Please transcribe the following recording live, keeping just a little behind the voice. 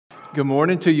Good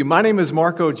morning to you. My name is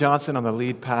Marco Johnson. I'm the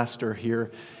lead pastor here.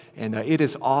 And it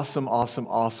is awesome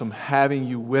having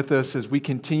you with us as we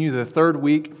continue the third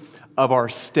week of our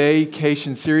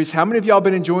Staycation series. How many of y'all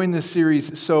been enjoying this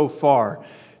series so far?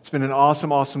 It's been an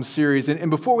awesome series. And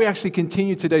before we actually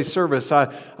continue today's service, I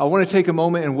want to take a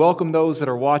moment and welcome those that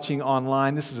are watching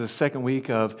online. This is the second week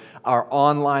of our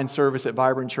online service at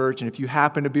Vibrant Church. And if you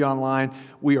happen to be online,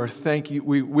 we are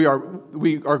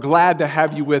glad to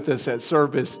have you with us at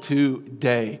service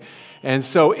today. And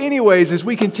so anyways, as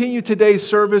we continue today's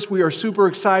service, we are super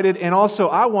excited. And also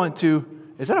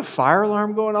is that a fire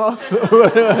alarm going off?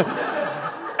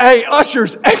 Hey,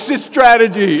 ushers, exit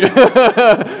strategy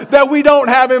that we don't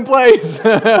have in place.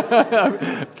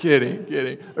 Kidding.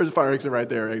 There's a fire exit right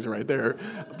there.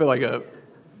 I feel like a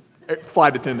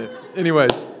flight attendant. Anyways,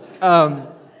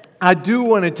 I do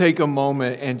want to take a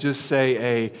moment and just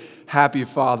say a happy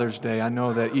Father's Day. I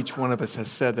know that each one of us has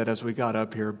said that as we got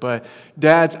up here. But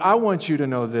dads, I want you to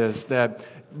know this, that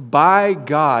by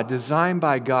God, designed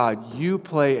by God, you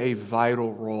play a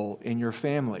vital role in your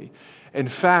family. In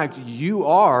fact, you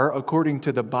are, according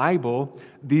to the Bible,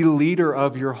 the leader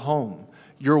of your home.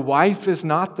 Your wife is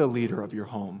not the leader of your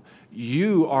home.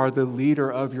 You are the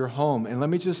leader of your home. And let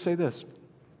me just say this.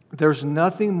 There's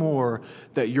nothing more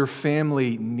that your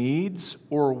family needs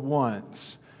or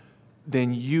wants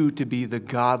than you to be the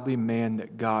godly man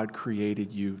that God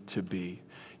created you to be.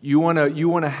 You want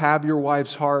to have your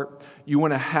wife's heart. You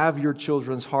want to have your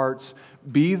children's hearts.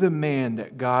 Be the man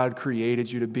that God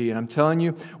created you to be. And I'm telling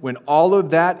you, when all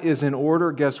of that is in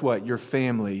order, guess what? Your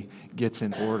family gets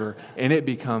in order, and it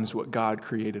becomes what God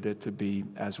created it to be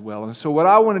as well. And so what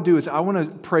I want to do is I want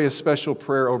to pray a special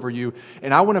prayer over you,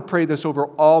 and I want to pray this over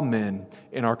all men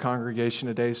in our congregation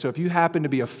today. So if you happen to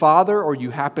be a father or you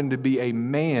happen to be a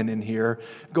man in here,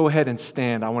 go ahead and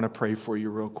stand. I want to pray for you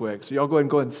real quick. So y'all go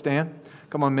ahead and stand.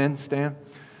 Come on, men, stand.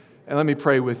 And let me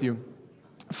pray with you.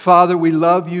 Father, we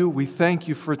love you. We thank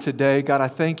you for today. God, I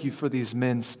thank you for these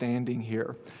men standing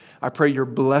here. I pray your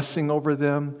blessing over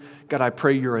them. God, I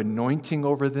pray your anointing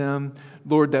over them.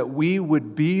 Lord, that we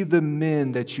would be the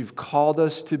men that you've called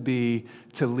us to be,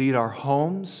 to lead our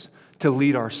homes, to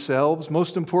lead ourselves.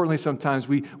 Most importantly, sometimes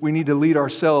we need to lead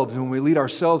ourselves. And when we lead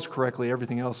ourselves correctly,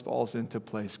 everything else falls into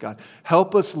place, God.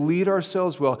 Help us lead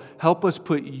ourselves well. Help us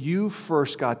put you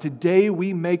first, God. Today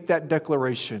we make that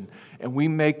declaration and we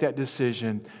make that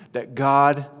decision that,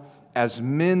 God, as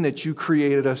men that you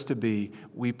created us to be,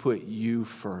 we put you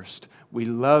first. We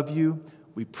love you,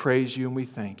 we praise you, and we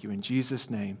thank you. In Jesus'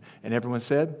 name. And everyone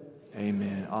said,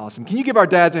 amen. Awesome. Can you give our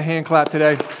dads a hand clap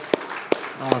today?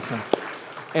 Awesome.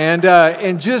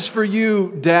 And just for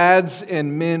you dads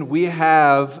and men, we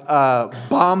have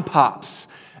bomb pops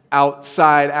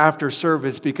outside after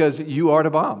service because you are the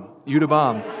bomb. You the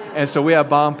bomb. And so we have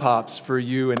bomb pops for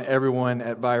you and everyone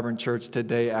at Vibrant Church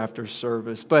today after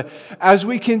service. But as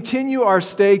we continue our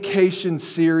Staycation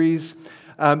series,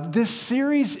 this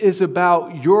series is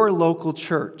about your local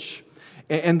church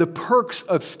and the perks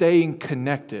of staying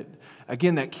connected.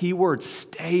 Again, that key word,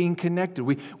 staying connected.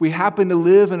 We happen to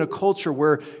live in a culture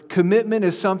where commitment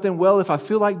is something, well, if I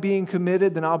feel like being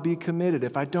committed, then I'll be committed.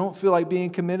 If I don't feel like being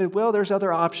committed, well, there's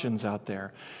other options out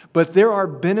there. But there are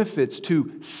benefits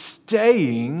to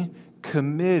staying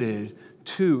committed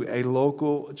to a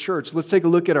local church. Let's take a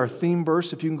look at our theme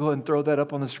verse. If you can go ahead and throw that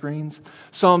up on the screens.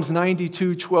 Psalms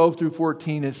 92, 12 through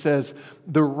 14, it says,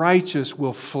 the righteous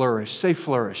will flourish. Say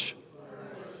flourish.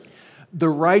 The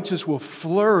righteous will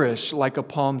flourish like a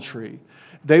palm tree.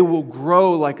 They will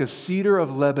grow like a cedar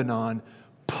of Lebanon,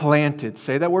 planted.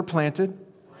 Say that word, planted.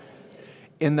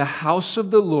 In the house of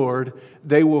the Lord,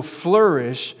 they will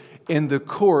flourish in the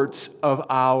courts of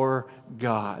our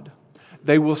God.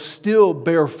 They will still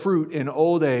bear fruit in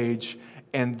old age,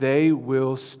 and they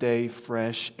will stay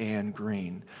fresh and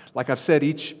green. Like I've said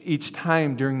each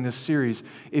time during this series,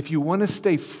 if you want to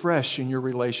stay fresh in your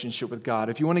relationship with God,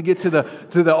 if you want to get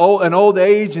to an old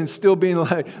age and still being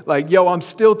like, yo, I'm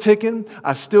still ticking,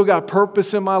 I still got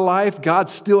purpose in my life, God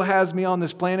still has me on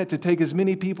this planet to take as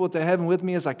many people to heaven with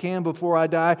me as I can before I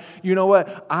die, you know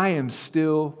what? I am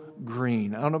still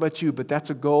green. I don't know about you, but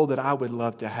that's a goal that I would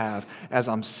love to have as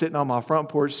I'm sitting on my front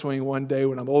porch swing one day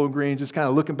when I'm old and green, just kind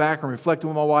of looking back and reflecting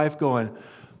with my wife going,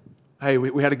 hey,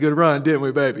 we had a good run, didn't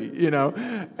we, baby? You know?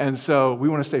 And so we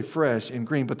want to stay fresh and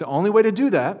green. But the only way to do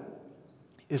that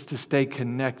is to stay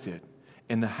connected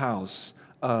in the house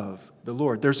of the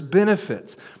Lord. There's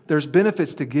benefits. There's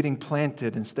benefits to getting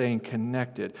planted and staying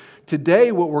connected.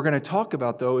 Today, what we're going to talk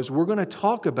about, though, is we're going to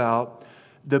talk about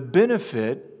the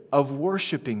benefit of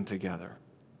worshiping together.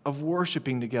 of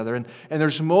worshiping together. And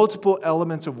there's multiple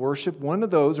elements of worship. One of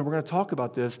those, and we're going to talk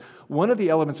about this, one of the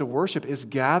elements of worship is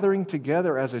gathering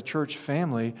together as a church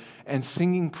family and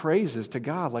singing praises to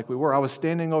God like we were. I was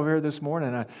standing over here this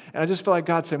morning, and I just felt like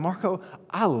God said, Marco,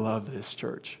 I love this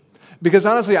church. Because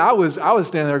honestly, I was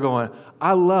standing there going,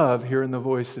 I love hearing the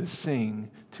voices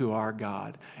sing to our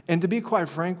God. And to be quite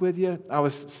frank with you, I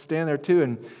was standing there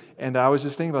too, and I was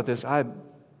just thinking about this.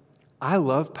 I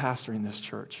love pastoring this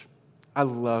church.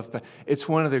 It's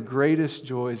one of the greatest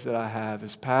joys that I have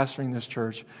is pastoring this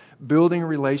church, building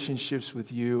relationships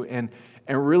with you, and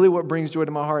really what brings joy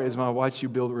to my heart is when I watch you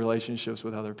build relationships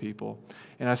with other people.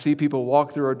 And I see people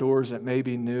walk through our doors that may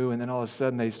be new, and then all of a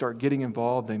sudden they start getting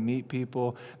involved, they meet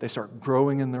people, they start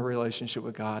growing in their relationship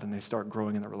with God, and they start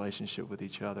growing in their relationship with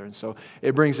each other. And so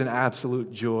it brings an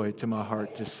absolute joy to my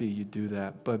heart to see you do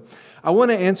that. But I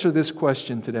want to answer this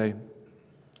question today.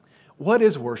 What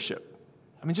is worship?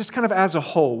 I mean, just kind of as a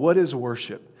whole, what is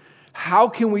worship? How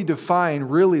can we define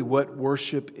really what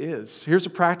worship is? Here's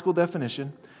a practical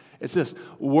definition. It's this.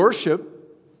 Worship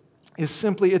is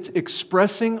simply, it's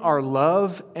expressing our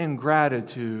love and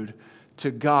gratitude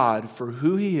to God for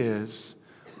who He is,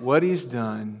 what He's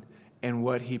done, and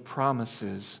what He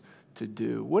promises to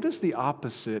do. What is the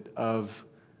opposite of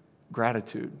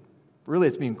gratitude? Really,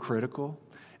 it's being critical.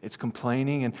 It's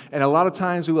complaining, and a lot of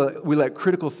times we let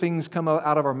critical things come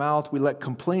out of our mouth. We let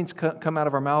complaints come out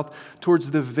of our mouth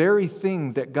towards the very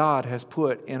thing that God has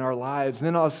put in our lives. And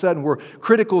then all of a sudden we're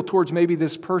critical towards maybe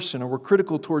this person, or we're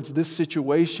critical towards this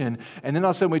situation. And then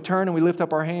all of a sudden we turn and we lift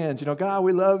up our hands. You know, God,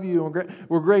 we love you.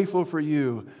 We're grateful for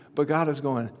you. But God is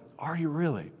going, are you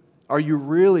really? Are you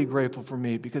really grateful for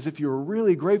me? Because if you're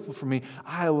really grateful for me,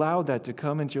 I allowed that to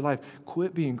come into your life.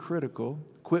 Quit being critical.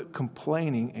 Quit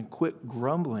complaining and quit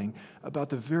grumbling about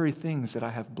the very things that I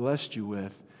have blessed you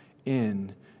with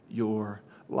in your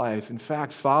life. In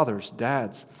fact, fathers,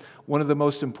 dads, one of the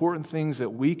most important things that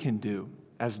we can do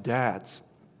as dads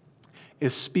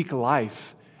is speak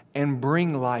life and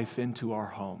bring life into our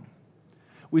home.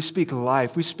 We speak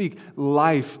life. We speak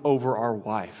life over our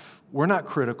wife. We're not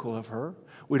critical of her.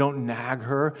 We don't nag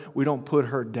her. We don't put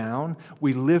her down.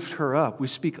 We lift her up. We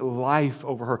speak life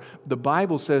over her. The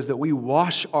Bible says that we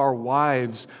wash our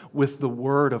wives with the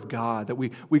Word of God, that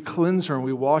we cleanse her and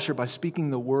we wash her by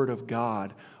speaking the Word of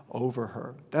God over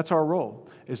her. That's our role,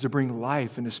 is to bring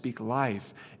life and to speak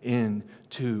life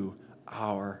into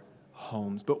our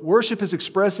homes. But worship is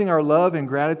expressing our love and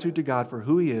gratitude to God for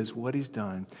who He is, what He's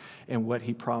done, and what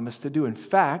He promised to do. In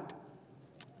fact,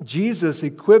 Jesus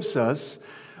equips us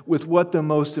with what the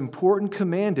most important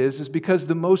command is because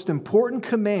the most important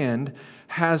command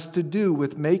has to do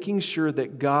with making sure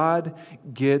that God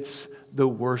gets the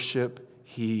worship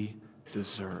He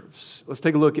deserves. Let's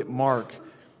take a look at Mark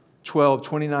 12,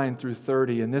 29 through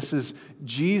 30, and this is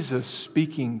Jesus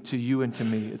speaking to you and to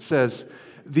me. It says,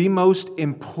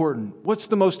 what's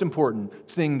the most important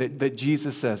thing that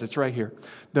Jesus says? It's right here.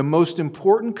 The most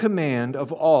important command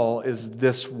of all is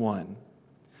this one.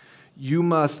 You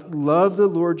must love the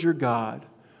Lord your God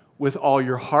with all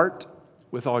your heart,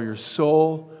 with all your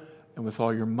soul, and with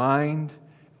all your mind,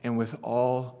 and with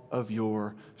all of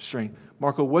your strength.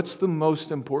 Marco, what's the most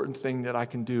important thing that I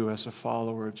can do as a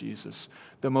follower of Jesus?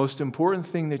 The most important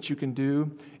thing that you can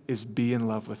do is be in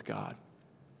love with God.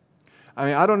 I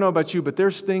mean, I don't know about you, but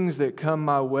there's things that come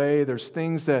my way. There's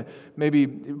things that maybe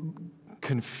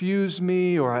confuse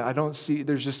me, or I don't see.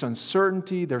 There's just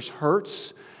uncertainty. There's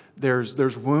hurts.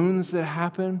 There's wounds that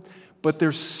happen, but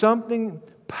there's something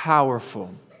powerful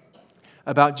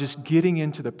about just getting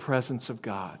into the presence of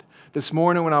God. This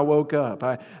morning when I woke up,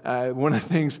 one of the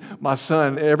things, my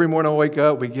son, every morning I wake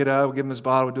up, we get up, we give him his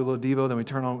Bible, we do a little devo, then we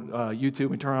turn on YouTube,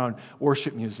 we turn on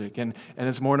worship music. And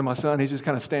this morning my son, he's just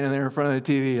kind of standing there in front of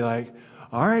the TV like,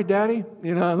 all right, Daddy,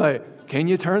 I'm like, can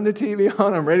you turn the TV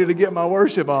on? I'm ready to get my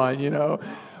worship on,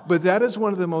 But that is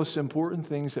one of the most important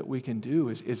things that we can do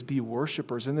is be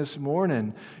worshipers. And this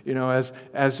morning,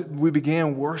 as we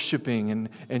began worshiping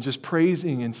and just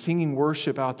praising and singing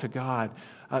worship out to God,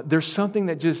 there's something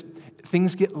that just,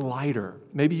 things get lighter.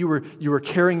 Maybe you were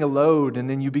carrying a load and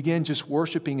then you began just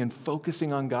worshiping and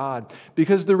focusing on God.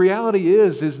 Because the reality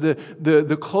is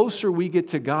the closer we get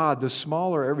to God, the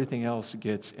smaller everything else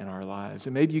gets in our lives.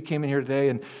 And maybe you came in here today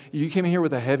and you came in here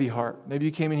with a heavy heart. Maybe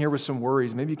you came in here with some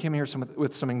worries. Maybe you came in here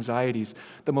with some anxieties.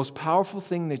 The most powerful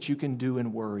thing that you can do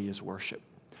in worry is worship.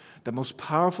 The most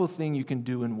powerful thing you can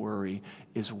do in worry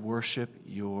is worship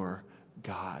your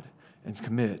God and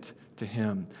commit to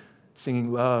Him,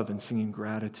 singing love and singing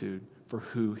gratitude for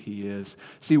who He is.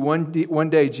 See, one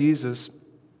day Jesus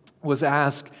was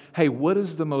asked, hey, what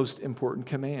is the most important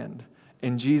command?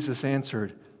 And Jesus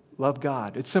answered, Love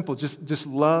God. It's simple. Just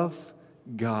love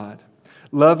God.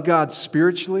 Love God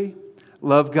spiritually.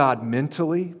 Love God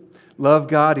mentally. Love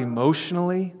God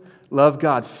emotionally. Love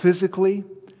God physically.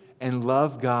 And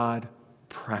love God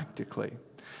practically.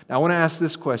 Now, I want to ask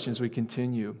this question as we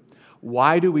continue.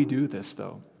 Why do we do this,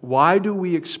 though? Why do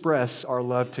we express our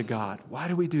love to God? Why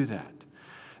do we do that?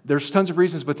 There's tons of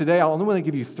reasons, but today I'll only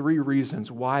give you 3 reasons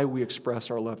why we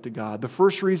express our love to God. The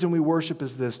first reason we worship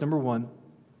is this. Number 1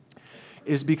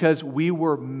 is because we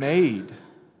were made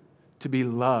to be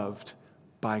loved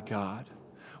by God.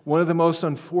 One of the most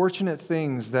unfortunate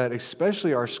things that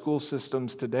especially our school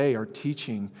systems today are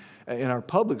teaching in our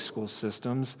public school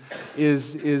systems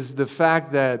is the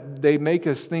fact that they make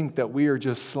us think that we are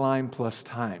just slime plus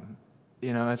time.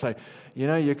 It's like,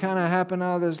 you kind of happen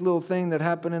out of this little thing that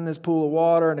happened in this pool of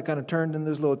water, and it kind of turned into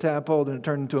this little tadpole, and it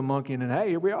turned into a monkey, and then, hey,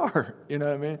 here we are. You know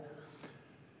what I mean?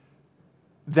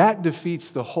 That defeats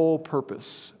the whole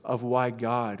purpose of why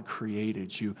God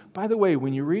created you. By the way,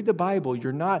 when you read the Bible,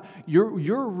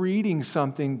 you're reading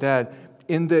something that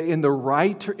in the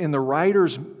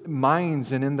writer's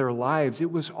minds and in their lives,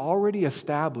 it was already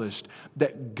established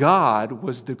that God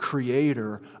was the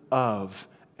creator of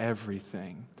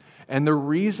everything. And the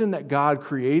reason that God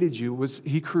created you was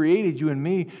He created you and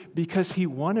me because He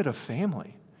wanted a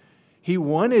family. He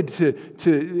wanted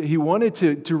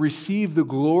to receive the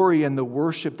glory and the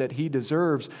worship that He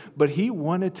deserves, but He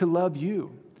wanted to love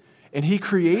you. And He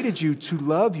created you to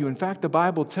love you. In fact, the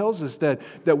Bible tells us that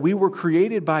we were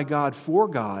created by God for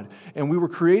God, and we were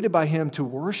created by Him to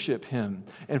worship Him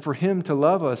and for Him to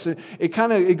love us.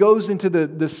 It goes into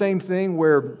the same thing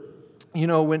where,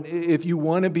 if you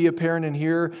want to be a parent in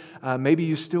here, maybe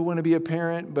you still want to be a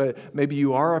parent, but maybe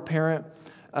you are a parent.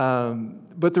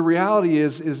 But the reality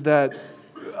is that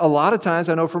a lot of times,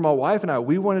 I know for my wife and I,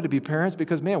 we wanted to be parents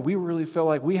because, man, we really felt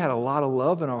like we had a lot of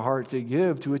love in our heart to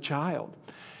give to a child.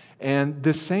 And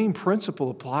the same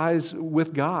principle applies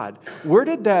with God. Where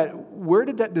did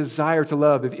that desire to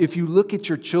love? If you look at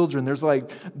your children,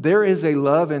 there is a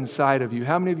love inside of you.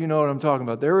 How many of you know what I'm talking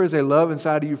about? There is a love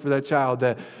inside of you for that child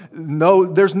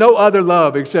there's no other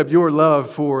love except your love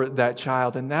for that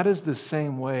child. And that is the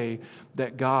same way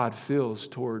that God feels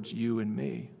towards you and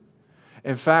me.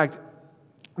 In fact,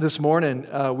 this morning,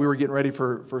 we were getting ready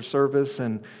for service,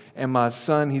 and my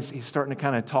son, he's starting to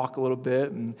kind of talk a little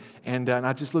bit, and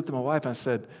I just looked at my wife and I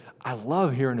said, I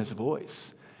love hearing his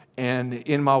voice. And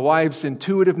in my wife's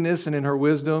intuitiveness and in her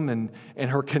wisdom and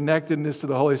her connectedness to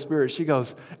the Holy Spirit, she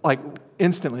goes,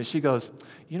 instantly, she goes,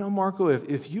 Marco,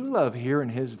 if you love hearing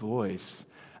his voice,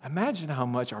 imagine how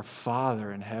much our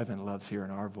Father in heaven loves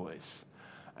hearing our voice.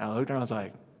 And I looked at her and I was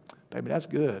like, baby, that's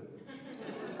good.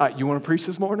 You want to preach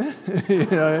this morning?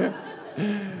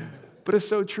 But it's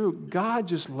so true. God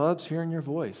just loves hearing your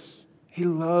voice. He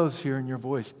loves hearing your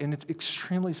voice. And it's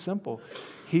extremely simple.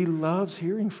 He loves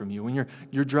hearing from you. When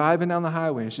you're driving down the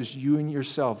highway, it's just you and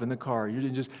yourself in the car.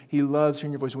 He loves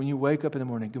hearing your voice. When you wake up in the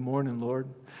morning, good morning, Lord.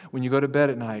 When you go to bed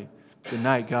at night, good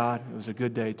night, God. It was a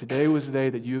good day. Today was the day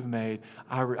that you've made.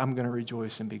 I'm going to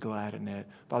rejoice and be glad in it.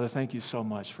 Father, thank you so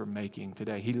much for making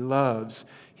today. He loves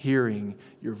hearing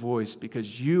your voice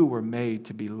because you were made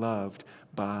to be loved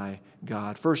by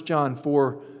God. 1 John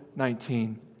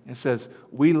 4:19, it says,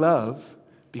 we love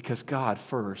because God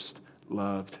first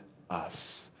loved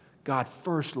us. God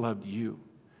first loved you.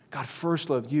 God first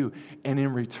loved you. And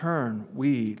in return,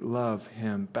 we love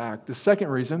Him back. The second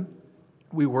reason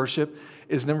we worship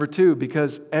is number 2,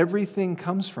 because everything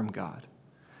comes from God.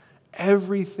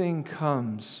 Everything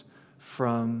comes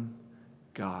from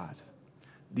God.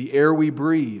 The air we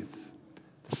breathe,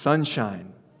 the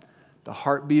sunshine, the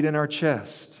heartbeat in our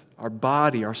chest, our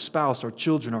body, our spouse, our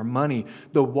children, our money,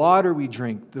 the water we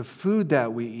drink, the food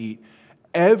that we eat,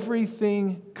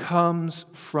 everything comes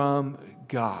from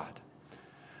God.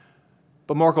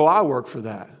 But Marco, I work for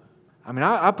that.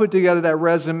 I put together that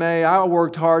resume. I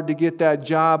worked hard to get that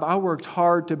job. I worked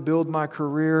hard to build my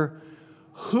career.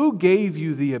 Who gave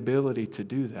you the ability to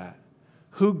do that?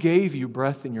 Who gave you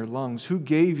breath in your lungs? Who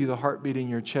gave you the heartbeat in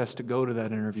your chest to go to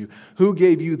that interview? Who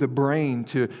gave you the brain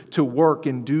to work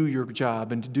and do your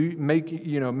job and to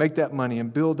make that money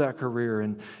and build that career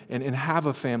and have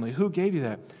a family? Who gave you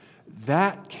that?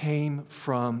 That came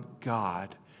from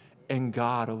God and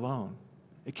God alone.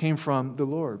 It came from the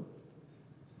Lord.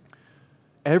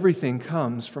 Everything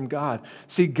comes from God.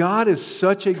 See, God is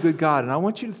such a good God, and I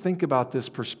want you to think about this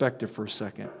perspective for a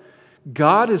second.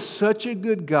 God is such a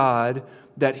good God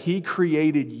that He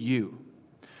created you.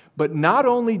 But not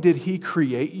only did He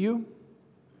create you,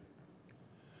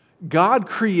 God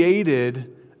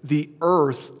created the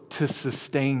earth to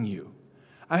sustain you.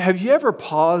 Have you ever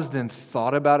paused and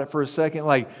thought about it for a second?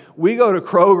 Like, we go to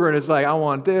Kroger and it's like, I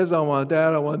want this, I want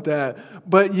that, I want that.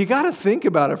 But you got to think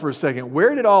about it for a second.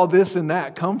 Where did all this and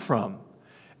that come from?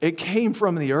 It came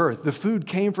from the earth. The food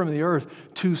came from the earth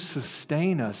to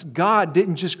sustain us. God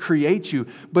didn't just create you,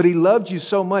 but He loved you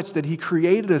so much that He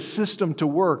created a system to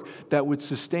work that would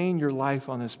sustain your life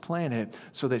on this planet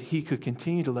so that He could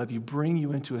continue to love you, bring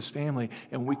you into His family,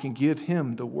 and we can give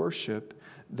Him the worship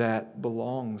that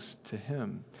belongs to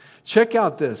Him. Check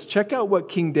out this. Check out what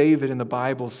King David in the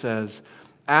Bible says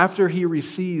after he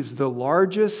receives the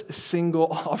largest single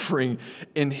offering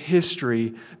in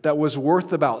history that was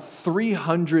worth about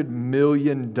 $300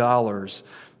 million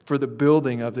for the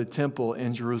building of the temple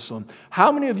in Jerusalem.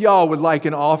 How many of y'all would like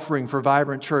an offering for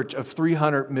Vibrant Church of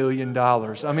 $300 million?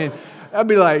 I mean, I'd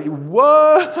be like,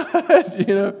 what?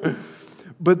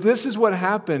 But this is what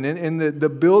happened in the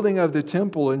building of the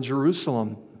temple in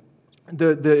Jerusalem.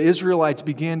 The Israelites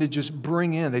began to just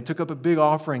bring in. They took up a big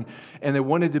offering and they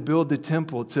wanted to build the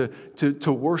temple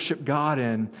to worship God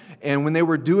in. And when they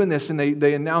were doing this and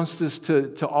they announced this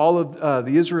to all of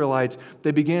the Israelites,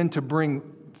 they began to bring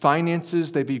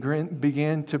finances. They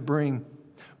began to bring...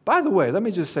 By the way, let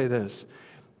me just say this.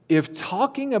 If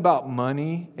talking about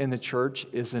money in the church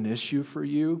is an issue for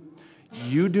you,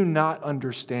 you do not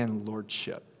understand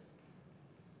lordship.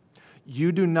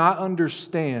 You do not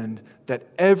understand that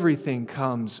everything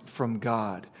comes from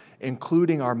God,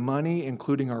 including our money,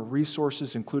 including our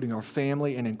resources, including our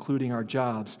family, and including our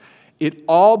jobs. It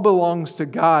all belongs to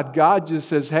God. God just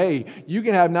says, hey, you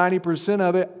can have 90%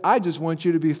 of it. I just want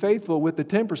you to be faithful with the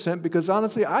 10% because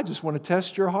honestly, I just want to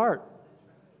test your heart.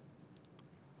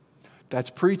 That's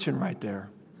preaching right there.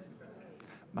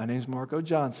 My name's Marco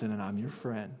Johnson, and I'm your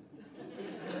friend.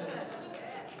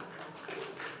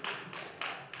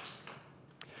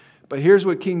 But here's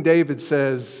what King David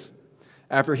says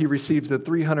after he receives the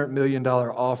 $300 million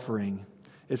offering.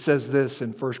 It says this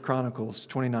in 1 Chronicles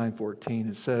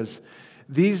 29:14. It says,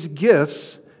 these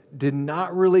gifts did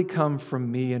not really come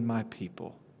from me and my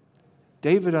people.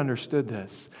 David understood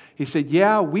this. He said,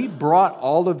 yeah, we brought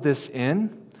all of this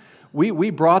in. We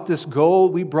brought this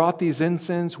gold, we brought these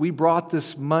incense, we brought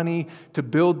this money to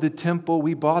build the temple,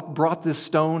 we brought this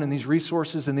stone and these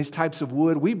resources and these types of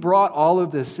wood. We brought all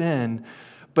of this in.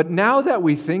 But now that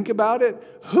we think about it,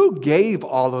 who gave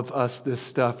all of us this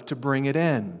stuff to bring it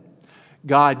in?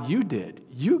 God, you did.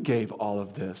 You gave all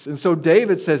of this. And so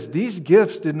David says, these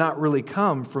gifts did not really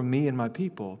come from me and my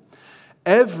people.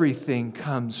 Everything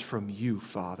comes from you,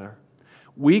 Father.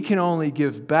 We can only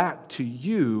give back to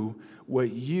you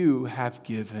what you have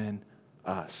given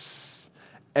us.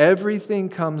 Everything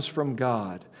comes from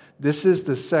God. This is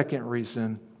the second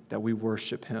reason that we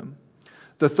worship Him.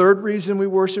 The third reason we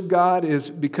worship God is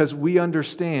because we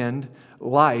understand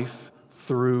life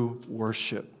through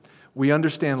worship. We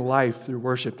understand life through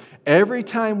worship. Every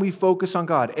time we focus on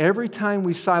God, every time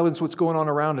we silence what's going on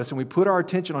around us and we put our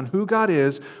attention on who God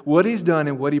is, what He's done,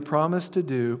 and what He promised to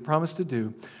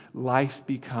do, life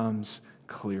becomes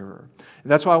clearer.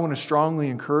 And that's why I want to strongly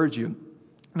encourage you,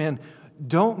 man,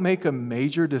 don't make a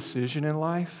major decision in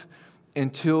life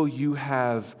until you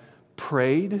have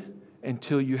prayed,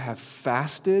 until you have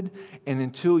fasted, and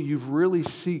until you've really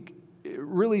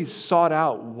sought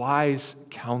out wise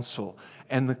counsel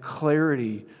and the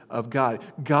clarity of God.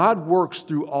 God works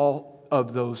through all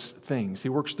of those things. He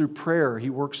works through prayer. He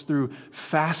works through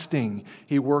fasting.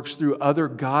 He works through other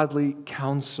godly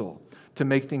counsel to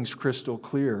make things crystal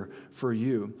clear for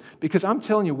you. Because I'm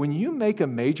telling you, when you make a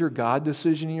major God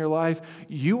decision in your life,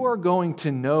 you are going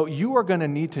to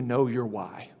need to know your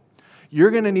why.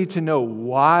 You're going to need to know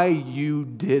why you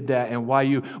did that and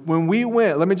why when we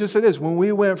went, let me just say this, when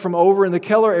we went from over in the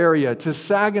Keller area to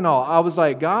Saginaw, I was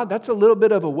like, God, that's a little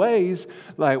bit of a ways.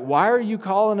 Like, why are you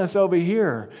calling us over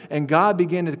here? And God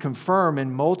began to confirm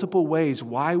in multiple ways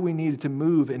why we needed to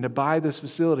move and to buy this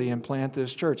facility and plant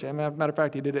this church. As a matter of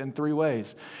fact, He did it in 3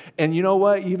 ways. And you know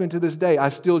what? Even to this day, I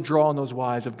still draw on those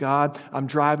whys of God. I'm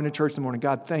driving to church in the morning.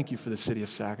 God, thank you for the city of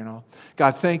Saginaw.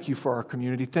 God, thank you for our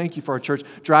community. Thank you for our church.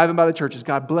 Driving by the churches.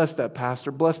 God, bless that pastor.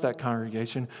 Bless that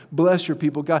congregation. Bless your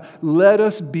people. God, let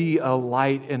us be a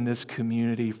light in this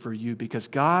community for you because,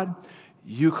 God,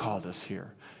 you called us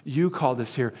here. You called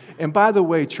us here. And by the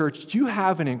way, church, you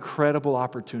have an incredible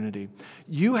opportunity.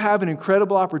 You have an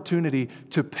incredible opportunity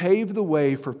to pave the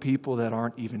way for people that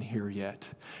aren't even here yet.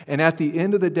 And at the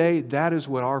end of the day, that is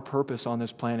what our purpose on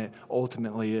this planet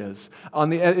ultimately is.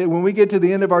 When we get to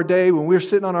the end of our day, when we're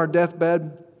sitting on our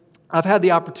deathbed, I've had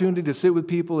the opportunity to sit with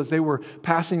people as they were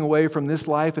passing away from this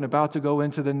life and about to go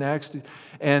into the next.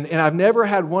 And I've never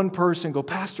had one person go,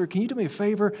 Pastor, can you do me a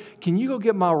favor? Can you go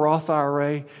get my Roth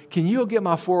IRA? Can you go get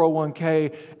my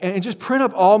 401k? And just print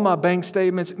up all my bank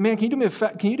statements. Man, can you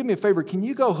do me a favor? Can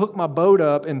you go hook my boat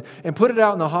up and put it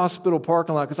out in the hospital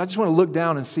parking lot? Because I just want to look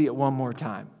down and see it one more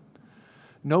time.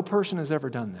 No person has ever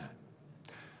done that.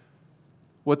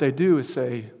 What they do is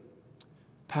say,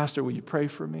 Pastor, will you pray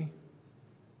for me?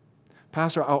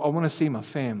 Pastor, I want to see my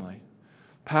family.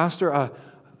 Pastor, I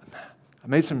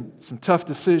made some tough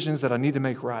decisions that I need to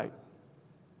make right.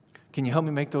 Can you help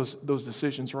me make those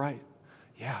decisions right?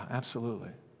 Yeah, absolutely.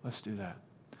 Let's do that.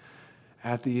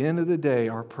 At the end of the day,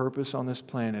 our purpose on this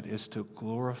planet is to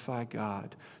glorify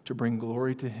God, to bring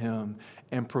glory to Him,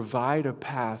 and provide a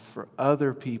path for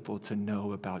other people to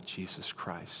know about Jesus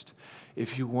Christ.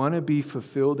 If you want to be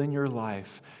fulfilled in your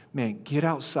life, man, get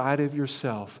outside of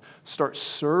yourself. Start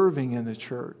serving in the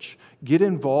church. Get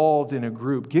involved in a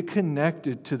group. Get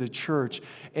connected to the church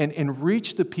and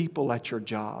reach the people at your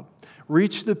job.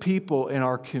 Reach the people in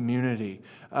our community.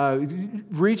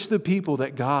 Reach the people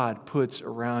that God puts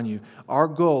around you. Our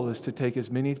goal is to take as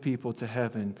many people to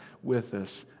heaven with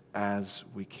us as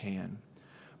we can.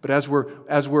 But as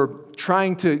we're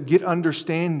trying to get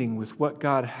understanding with what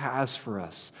God has for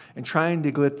us and trying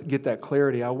to get that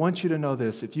clarity, I want you to know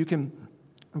this. If you can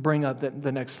bring up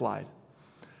the next slide.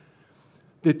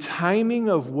 The timing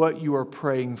of what you are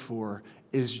praying for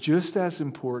is just as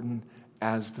important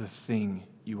as the thing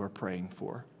you are praying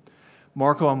for.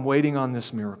 Marco, I'm waiting on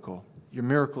this miracle. Your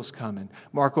miracle's coming.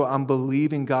 Marco, I'm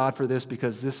believing God for this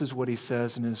because this is what He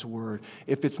says in His Word.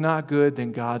 If it's not good,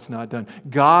 then God's not done.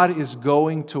 God is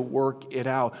going to work it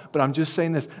out. But I'm just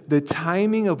saying this, the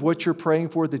timing of what you're praying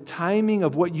for, the timing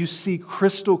of what you see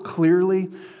crystal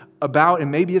clearly about, and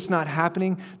maybe it's not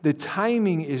happening, the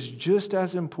timing is just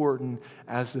as important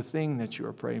as the thing that you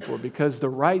are praying for, because the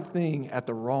right thing at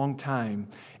the wrong time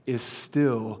is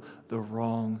still the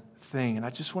wrong thing. And I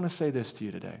just want to say this to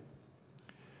you today.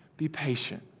 Be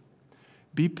patient.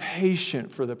 Be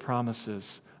patient for the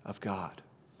promises of God.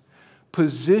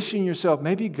 Position yourself.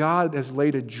 Maybe God has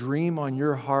laid a dream on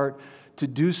your heart to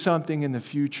do something in the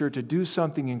future, to do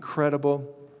something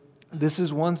incredible. This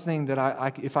is one thing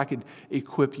that if I could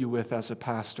equip you with as a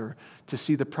pastor, to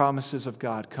see the promises of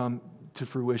God come to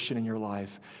fruition in your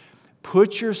life.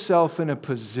 Put yourself in a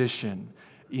position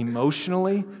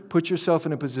emotionally, put yourself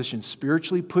in a position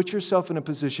spiritually, put yourself in a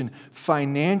position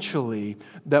financially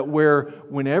that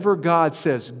whenever God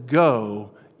says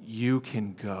go, you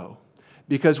can go.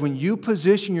 Because when you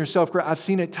position yourself, I've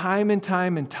seen it time and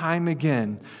time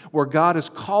again, where God has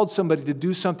called somebody to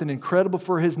do something incredible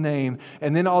for His name,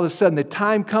 and then all of a sudden the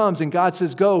time comes and God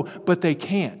says go, but they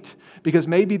can't. Because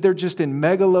maybe they're just in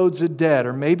mega loads of debt,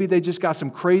 or maybe they just got some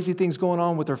crazy things going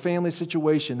on with their family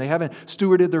situation. They haven't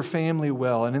stewarded their family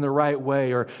well and in the right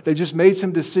way, or they just made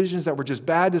some decisions that were just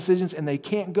bad decisions, and they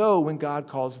can't go when God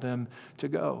calls them to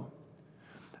go.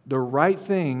 The right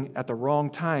thing at the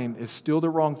wrong time is still the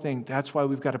wrong thing. That's why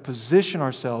we've got to position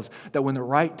ourselves that when the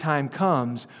right time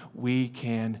comes, we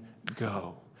can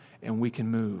go and we can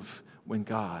move when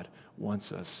God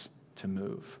wants us to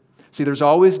move. See, there's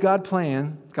always God's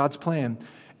plan,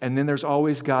 and then there's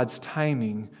always God's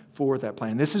timing for that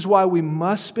plan. This is why we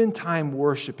must spend time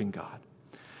worshiping God.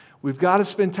 We've got to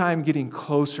spend time getting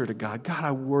closer to God. God,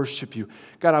 I worship you.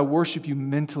 God, I worship you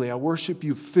mentally. I worship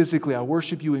you physically. I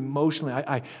worship you emotionally.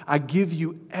 I give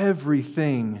you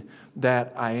everything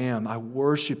that I am. I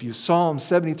worship you. Psalm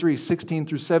 73, 16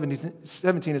 through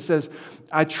 17, it says,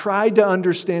 I tried to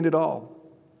understand it all,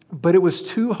 but it was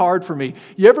too hard for me.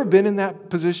 You ever been in that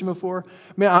position before?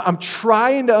 Man, I'm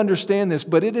trying to understand this,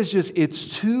 but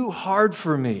it's too hard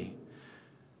for me.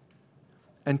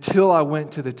 Until I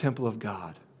went to the temple of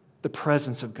God, the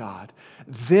presence of God.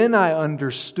 Then I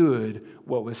understood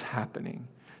what was happening.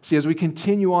 See, as we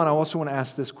continue on, I also want to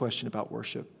ask this question about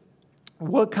worship.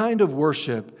 What kind of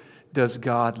worship does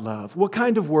God love? What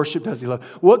kind of worship does He love?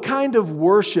 What kind of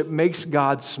worship makes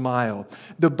God smile?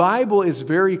 The Bible is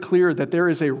very clear that there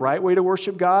is a right way to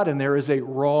worship God and there is a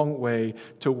wrong way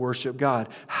to worship God.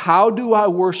 How do I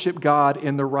worship God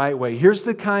in the right way? Here's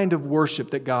the kind of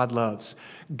worship that God loves.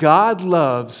 God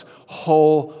loves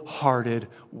wholehearted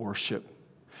worship.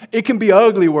 It can be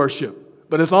ugly worship,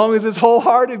 but as long as it's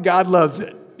wholehearted, God loves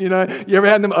it. You know, you ever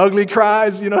had them ugly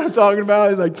cries? You know what I'm talking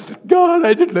about? It's like, God,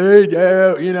 I just need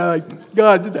you. You know, like,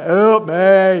 God, just help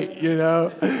me. You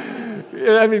know,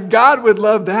 I mean, God would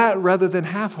love that rather than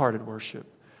half-hearted worship.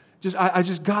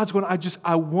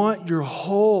 I want your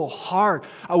whole heart.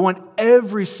 I want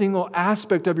every single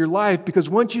aspect of your life, because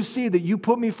once you see that you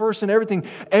put me first in everything,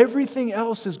 everything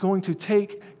else is going to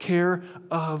take care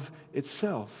of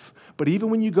itself. But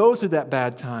even when you go through that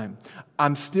bad time,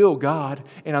 I'm still God,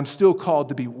 and I'm still called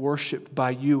to be worshiped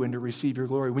by you and to receive your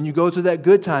glory. When you go through that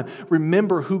good time,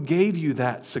 remember who gave you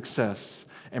that success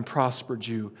and prospered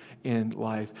you in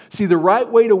life. See, the right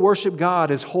way to worship God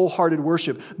is wholehearted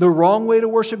worship. The wrong way to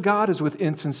worship God is with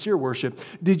insincere worship.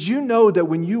 Did you know that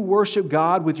when you worship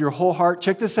God with your whole heart,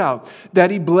 check this out, that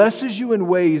He blesses you in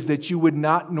ways that you would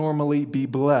not normally be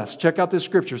blessed? Check out this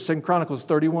scripture, 2 Chronicles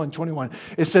 31:21.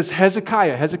 It says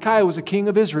Hezekiah was a king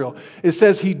of Israel. It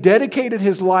says he dedicated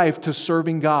his life to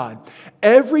serving God.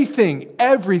 Everything.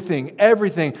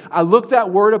 I looked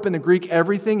that word up in the Greek,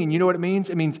 everything, and you know what it means?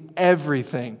 It means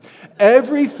everything.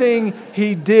 Everything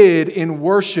he did in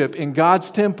worship in God's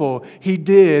temple, he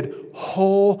did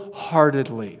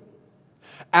wholeheartedly.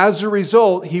 As a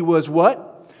result, he was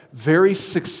what? Very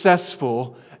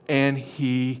successful, and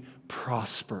he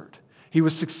prospered. He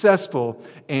was successful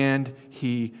and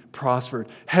he prospered.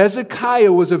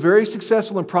 Hezekiah was a very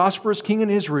successful and prosperous king in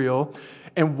Israel.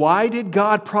 And why did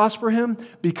God prosper him?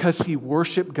 Because he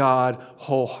worshiped God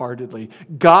wholeheartedly.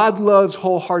 God loves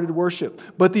wholehearted worship.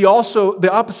 But the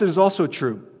opposite is also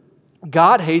true.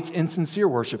 God hates insincere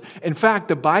worship. In fact,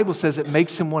 the Bible says it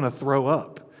makes him want to throw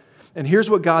up. And here's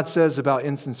what God says about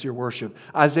insincere worship.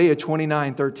 Isaiah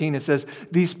 29:13, it says,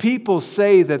 "These people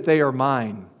say that they are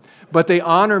mine, but they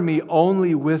honor me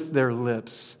only with their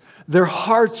lips. Their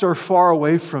hearts are far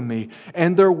away from me,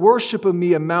 and their worship of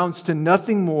me amounts to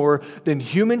nothing more than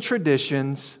human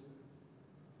traditions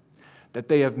that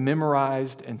they have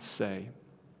memorized and say."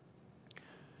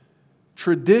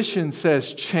 Tradition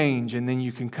says change, and then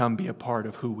you can come be a part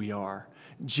of who we are.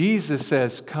 Jesus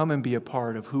says, come and be a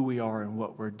part of who we are and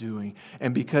what we're doing.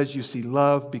 And because you see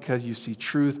love, because you see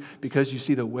truth, because you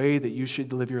see the way that you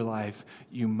should live your life,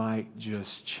 you might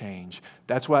just change.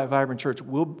 That's why at Vibrant Church,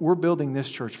 we're building this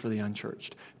church for the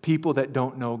unchurched. People that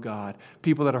don't know God,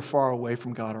 people that are far away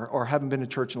from God or haven't been to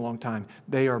church in a long time,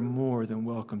 they are more than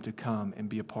welcome to come and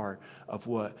be a part of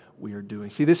what we are doing.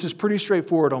 See, this is pretty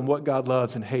straightforward on what God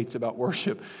loves and hates about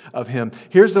worship of Him.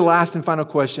 Here's the last and final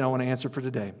question I want to answer for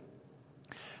today.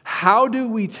 How do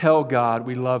we tell God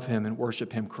we love Him and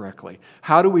worship Him correctly?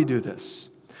 How do we do this?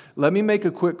 Let me make a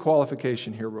quick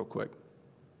qualification here real quick.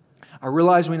 I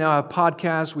realize we now have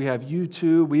podcasts, we have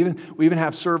YouTube, we even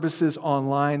have services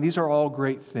online. These are all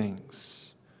great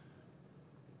things.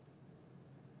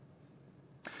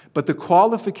 But the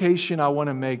qualification I want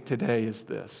to make today is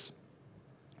this.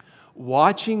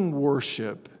 Watching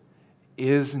worship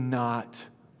is not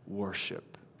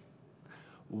worship.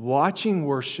 Watching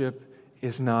worship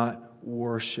is not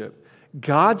worship.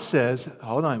 God says,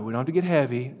 hold on, we don't have to get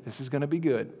heavy. This is going to be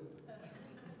good.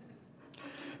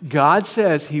 God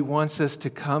says He wants us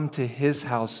to come to His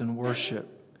house and worship.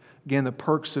 Again, the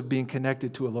perks of being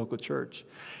connected to a local church.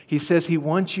 He says He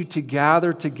wants you to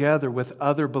gather together with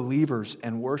other believers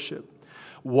and worship.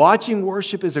 Watching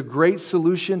worship is a great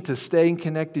solution to staying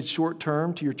connected short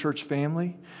term to your church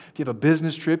family. If you have a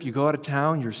business trip, you go out of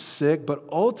town, you're sick, but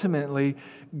ultimately,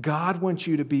 God wants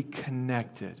you to be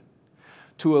connected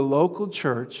to a local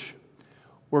church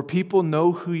where people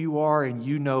know who you are and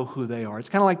you know who they are. It's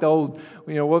kind of like the old,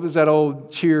 what was that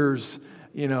old Cheers,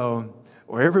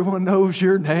 where everyone knows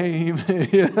your name.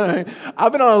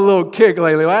 I've been on a little kick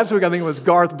lately. Last week I think it was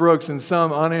Garth Brooks and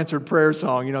some unanswered prayer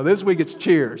song. This week it's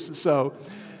Cheers.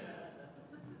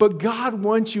 But God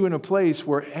wants you in a place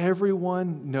where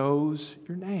everyone knows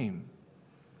your name.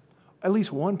 At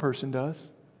least one person does.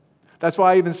 That's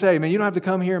why I even say, man, you don't have to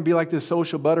come here and be like this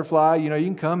social butterfly. You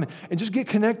can come and just get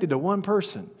connected to one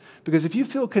person. Because if you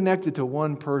feel connected to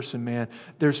one person, man,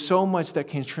 there's so much that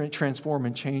can transform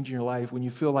and change in your life when you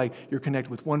feel like you're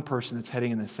connected with one person that's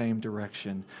heading in the same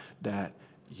direction that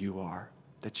you are.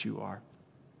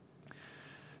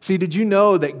 See, did you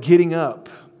know that getting up,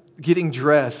 getting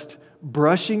dressed,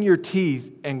 brushing your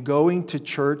teeth, and going to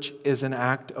church is an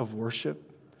act of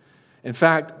worship? In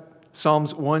fact,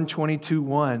 Psalms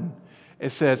 122:1, it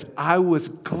says, I was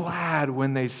glad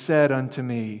when they said unto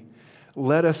me,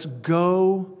 let us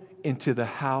go into the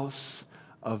house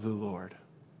of the Lord.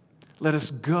 Let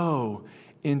us go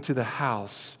into the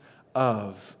house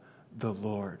of the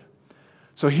Lord.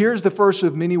 So here's the first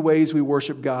of many ways we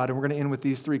worship God, and we're going to end with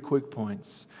these 3 quick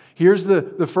points. Here's the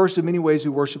first of many ways we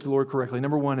worship the Lord correctly.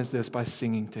 Number 1 is this, by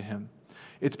singing to Him.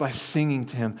 It's by singing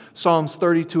to Him. Psalms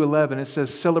 32:11, it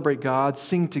says, celebrate God,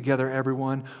 sing together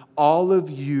everyone, all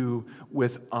of you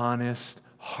with honest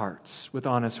hearts, with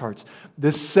honest hearts.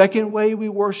 The second way we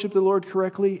worship the Lord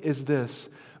correctly is this: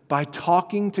 by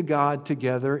talking to God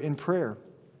together in prayer.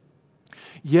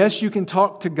 Yes, you can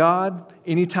talk to God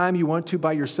anytime you want to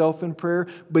by yourself in prayer,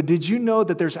 but did you know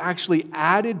that there's actually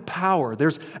added power?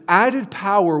 There's added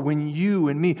power when you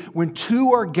and me, when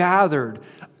two are gathered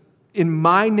in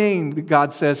my name,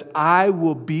 God says, I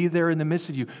will be there in the midst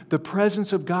of you. The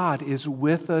presence of God is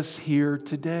with us here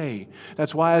today.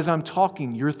 That's why as I'm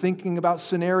talking, you're thinking about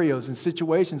scenarios and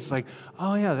situations. It's like,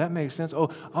 oh yeah, that makes sense.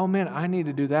 Oh man, I need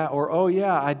to do that. Or, oh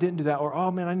yeah, I didn't do that. Or, oh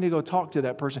man, I need to go talk to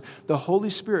that person. The Holy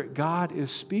Spirit, God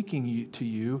is speaking to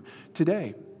you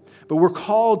today. But we're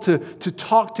called to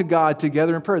talk to God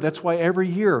together in prayer. That's why every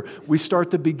year we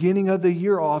start the beginning of the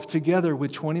year off together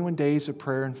with 21 days of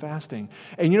prayer and fasting.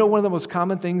 And you know, one of the most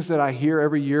common things that I hear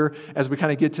every year as we kind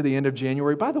of get to the end of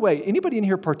January, by the way, anybody in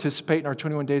here participate in our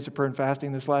 21 days of prayer and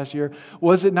fasting this last year?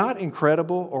 Was it not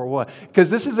incredible or what? Because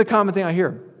this is the common thing I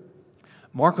hear.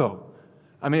 Marco,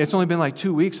 I mean, it's only been like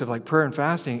 2 weeks of like prayer and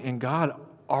fasting, and God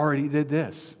already did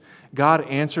this. God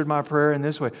answered my prayer in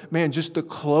this way. Man, just the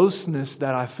closeness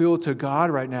that I feel to God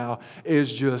right now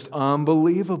is just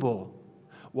unbelievable.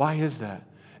 Why is that?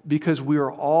 Because we are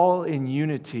all in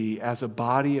unity as a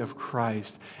body of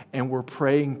Christ, and we're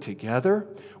praying together.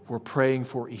 We're praying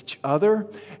for each other,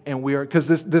 and we are, because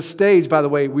this stage, by the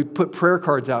way, we put prayer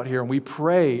cards out here, and we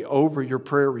pray over your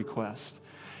prayer requests.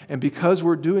 And because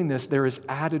we're doing this, there is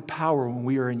added power when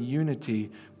we are in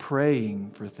unity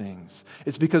praying for things.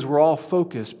 It's because we're all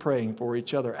focused praying for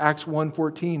each other. Acts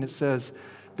 1:14, it says,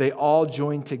 they all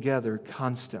join together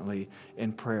constantly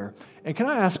in prayer. And can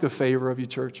I ask a favor of you,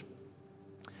 church?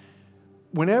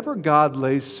 Whenever God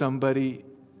lays somebody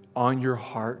on your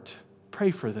heart,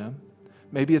 pray for them.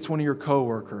 Maybe it's one of your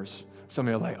coworkers. Some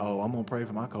of you are like, oh, I'm going to pray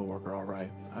for my coworker, all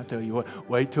right. I tell you what,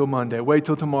 wait till Monday, wait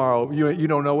till tomorrow. You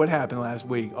don't know what happened last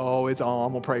week. Oh, it's all,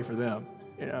 I'm going to pray for them.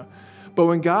 You know. But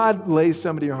when God lays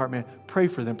somebody in your heart, man, pray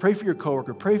for them. Pray for your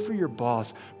coworker. Pray for your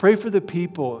boss. Pray for the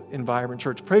people in Vibrant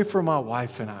Church. Pray for my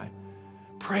wife and I.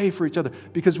 Pray for each other.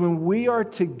 Because when we are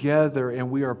together and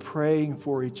we are praying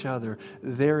for each other,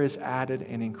 there is added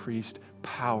and increased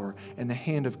power, and the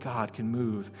hand of God can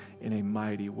move in a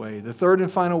mighty way. The third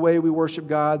and final way we worship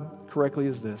God correctly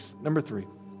is this. Number 3,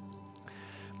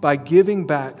 by giving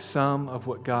back some of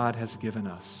what God has given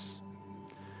us.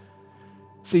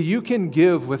 See, you can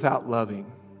give without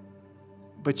loving,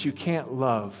 but you can't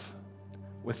love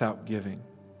without giving.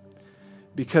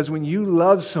 Because when you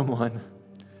love someone,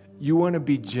 you want to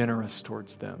be generous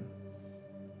towards them.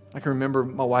 I can remember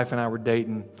my wife and I were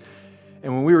dating.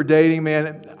 And when we were dating,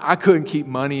 man, I couldn't keep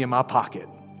money in my pocket.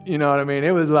 You know what I mean?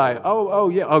 It was like, oh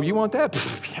yeah, oh, you want that?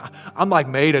 Pfft, yeah. I'm like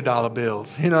made of dollar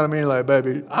bills. You know what I mean? Like,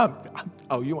 baby,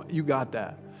 you got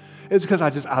that. It's because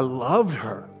I loved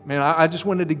her. Man, I just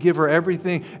wanted to give her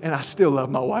everything. And I still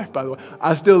love my wife, by the way.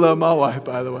 I still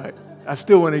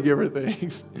want to give her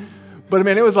things. But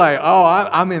man, it was like, oh,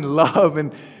 I'm in love.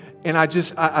 And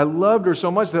I loved her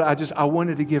so much that I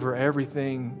wanted to give her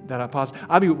everything that I possibly.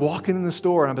 I'd be walking in the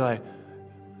store and I'd be like,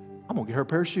 I'm going to get her a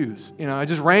pair of shoes. You know,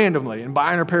 just randomly and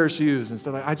buying her a pair of shoes and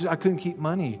stuff. I couldn't keep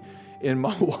money in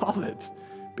my wallet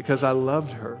because I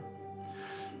loved her.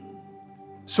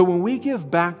 So when we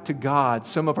give back to God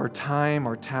some of our time,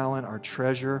 our talent, our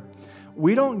treasure,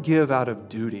 we don't give out of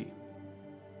duty.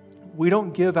 We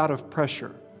don't give out of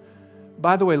pressure.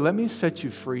 By the way, let me set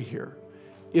you free here.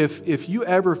 If you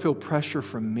ever feel pressure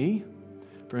from me,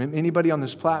 from anybody on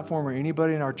this platform or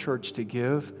anybody in our church to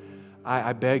give,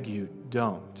 I beg you,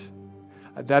 don't.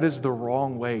 That is the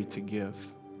wrong way to give.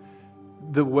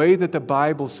 The way that the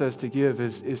Bible says to give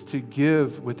is to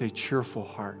give with a cheerful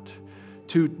heart,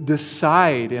 to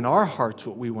decide in our hearts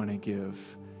what we want to give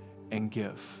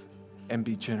and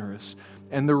be generous.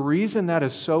 And the reason that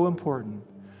is so important,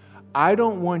 I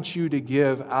don't want you to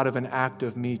give out of an act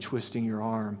of me twisting your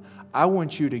arm. I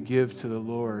want you to give to the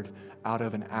Lord out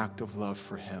of an act of love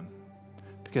for Him.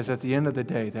 Because at the end of the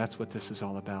day, that's what this is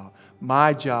all about.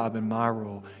 My job and my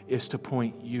role is to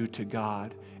point you to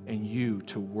God and you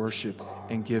to worship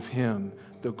and give Him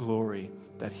the glory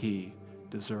that He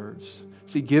deserves.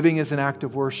 See, giving is an act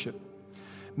of worship.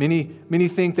 Many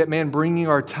think that, man, bringing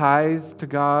our tithe to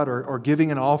God or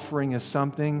giving an offering is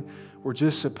something we're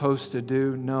just supposed to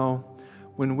do. No.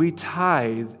 When we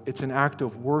tithe, it's an act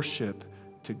of worship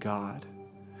to God.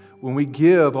 When we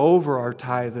give over our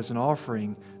tithe as an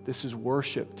offering, this is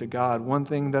worship to God. One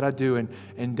thing that I do,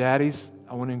 and daddies,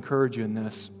 I want to encourage you in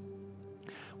this.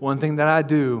 One thing that I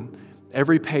do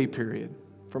every pay period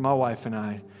for my wife and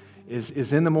I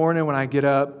is in the morning when I get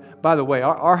up. By the way,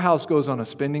 our house goes on a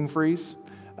spending freeze.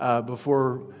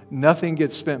 before nothing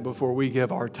gets spent before we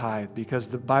give our tithe, because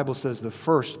the Bible says the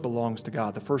first belongs to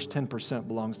God. The first 10%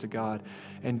 belongs to God.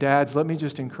 And dads, let me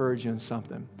just encourage you in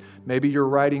something. Maybe you're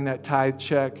writing that tithe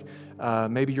check.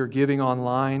 Maybe you're giving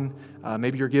online.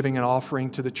 Maybe you're giving an offering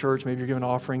to the church. Maybe you're giving an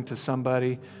offering to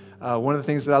somebody. One of the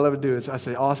things that I love to do is I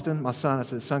say, Austin, my son, I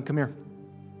said, son, come here.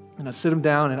 And I sit him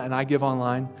down and I give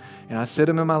online. And I sit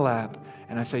him in my lap.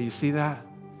 And I say, you see that?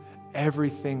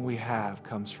 Everything we have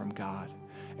comes from God.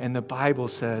 And the Bible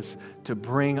says to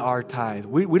bring our tithe.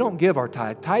 We don't give our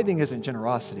tithe. Tithing isn't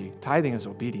generosity. Tithing is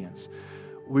obedience.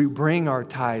 We bring our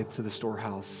tithe to the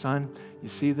storehouse. Son, you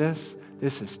see this?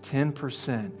 This is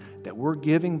 10% that we're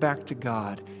giving back to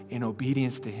God in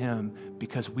obedience to Him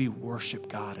because we worship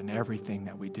God in everything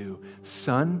that we do.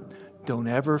 Son, don't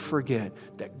ever forget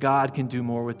that God can do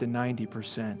more with the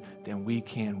 90% than we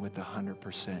can with the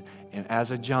 100%. And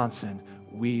as a Johnson,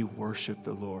 we worship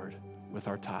the Lord with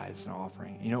our tithes and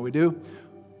offering. You know what we do?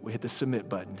 We hit the submit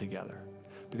button together.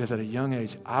 Because at a young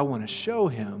age, I want to show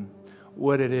him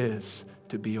what it is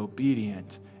to be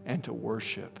obedient and to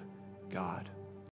worship God.